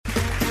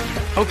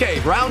Okay,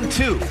 round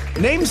two.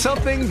 Name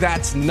something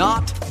that's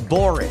not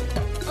boring.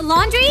 A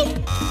laundry?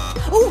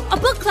 Ooh, a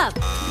book club.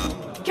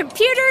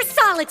 Computer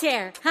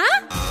solitaire,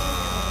 huh?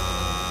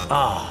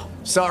 Ah,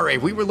 sorry,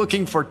 we were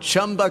looking for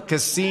Chumba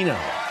Casino.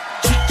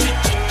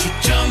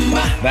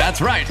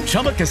 That's right,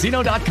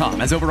 ChumbaCasino.com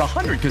has over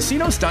 100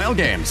 casino-style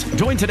games.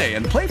 Join today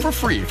and play for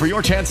free for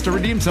your chance to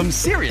redeem some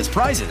serious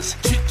prizes.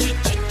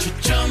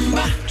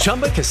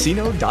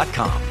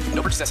 ChumbaCasino.com.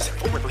 No purchase necessary.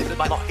 Void where prohibited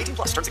by law. 18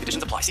 plus terms and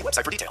conditions apply. See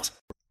website for details.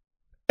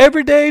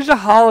 Every day's a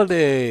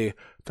holiday.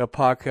 The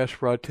podcast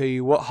where I tell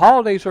you what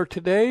holidays are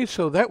today,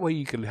 so that way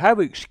you can have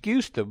an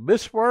excuse to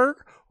miss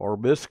work or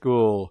miss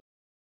school.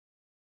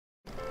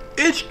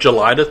 It's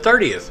July the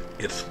 30th.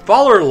 It's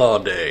Father-in-Law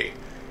Day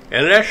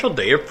and National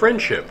Day of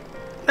Friendship,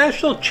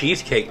 National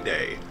Cheesecake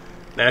Day,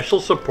 National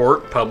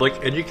Support Public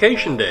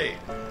Education Day,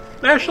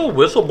 National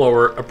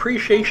Whistleblower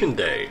Appreciation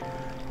Day,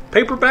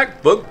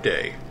 Paperback Book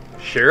Day,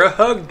 Share a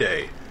Hug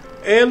Day,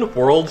 and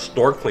World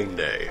Snorkeling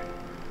Day.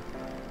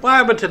 What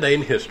happened today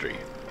in history?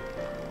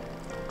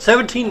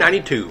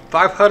 1792,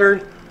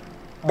 500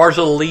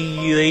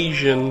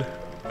 Brazilian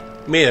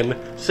men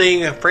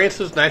sing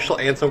France's national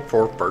anthem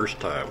for first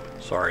time.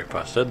 Sorry if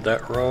I said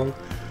that wrong.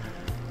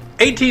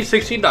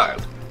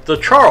 1869, the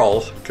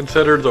Charles,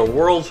 considered the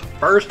world's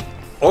first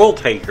oil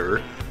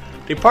tanker,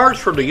 departs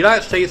from the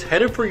United States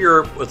headed for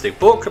Europe with a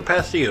boat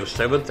capacity of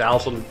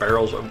 7,000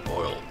 barrels of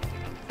oil.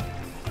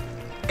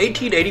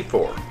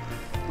 1884,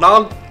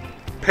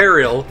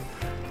 non-Peril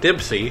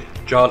Dempsey,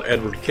 John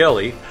Edward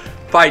Kelly,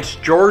 fights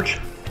George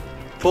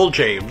Full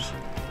James,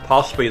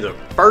 possibly the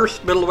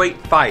first middleweight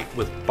fight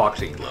with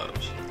boxing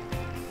gloves.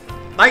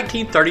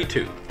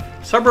 1932,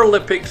 Summer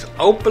Olympics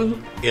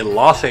open in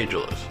Los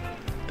Angeles.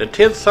 The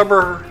 10th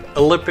Summer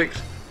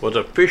Olympics was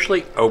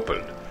officially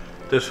opened.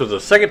 This was the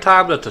second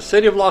time that the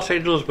city of Los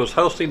Angeles was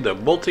hosting the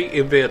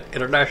multi-event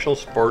international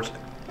sports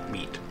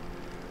meet.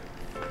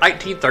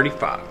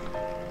 1935,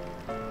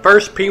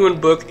 first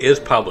Penguin book is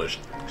published,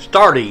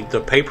 starting the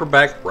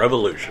paperback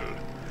revolution.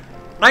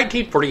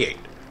 1948,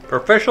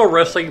 professional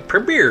wrestling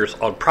premieres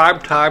on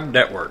Primetime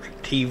Network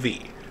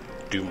TV,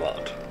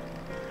 Dumont.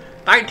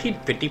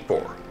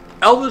 1954,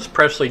 Elvis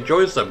Presley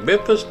joins the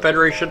Memphis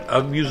Federation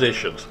of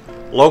Musicians,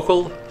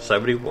 Local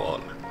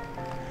 71.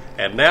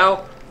 And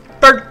now,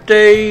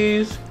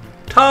 birthdays!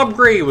 Tom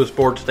Gray was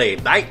born today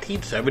in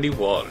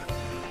 1971.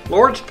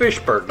 Lawrence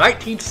Fishburne,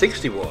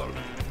 1961.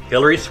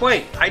 Hilary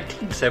Swank,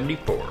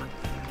 1974.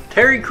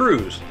 Terry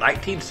Crews,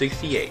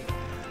 1968.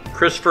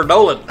 Christopher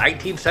Nolan,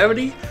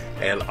 1970.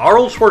 And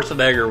Arnold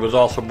Schwarzenegger was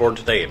also born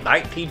today in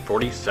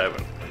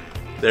 1947.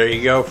 There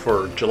you go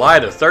for July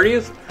the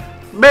 30th.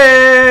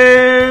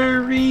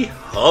 Merry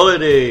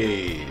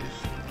Holidays!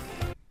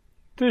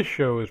 This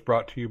show is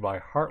brought to you by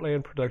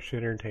Heartland Production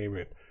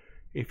Entertainment.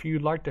 If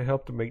you'd like to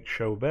help to make the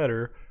show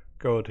better,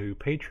 go to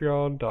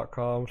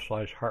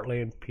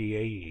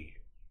patreon.com/heartlandpae.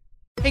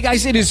 Hey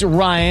guys, it is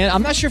Ryan.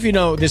 I'm not sure if you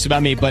know this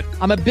about me, but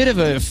I'm a bit of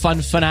a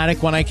fun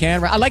fanatic when I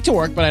can. I like to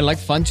work, but I like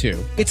fun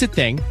too. It's a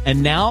thing.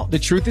 And now the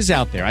truth is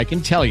out there. I can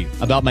tell you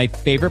about my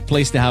favorite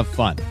place to have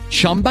fun.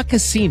 Chumba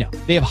Casino.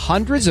 They have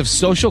hundreds of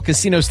social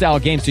casino style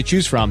games to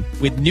choose from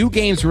with new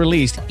games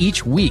released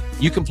each week.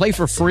 You can play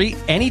for free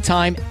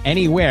anytime,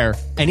 anywhere.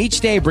 And each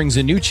day brings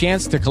a new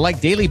chance to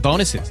collect daily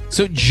bonuses.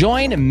 So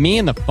join me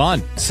in the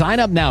fun. Sign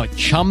up now at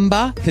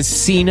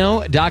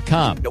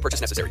ChumbaCasino.com. No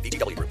purchase necessary.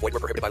 VGW Group. Void where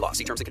prohibited by law.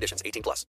 See terms and conditions. 18 plus.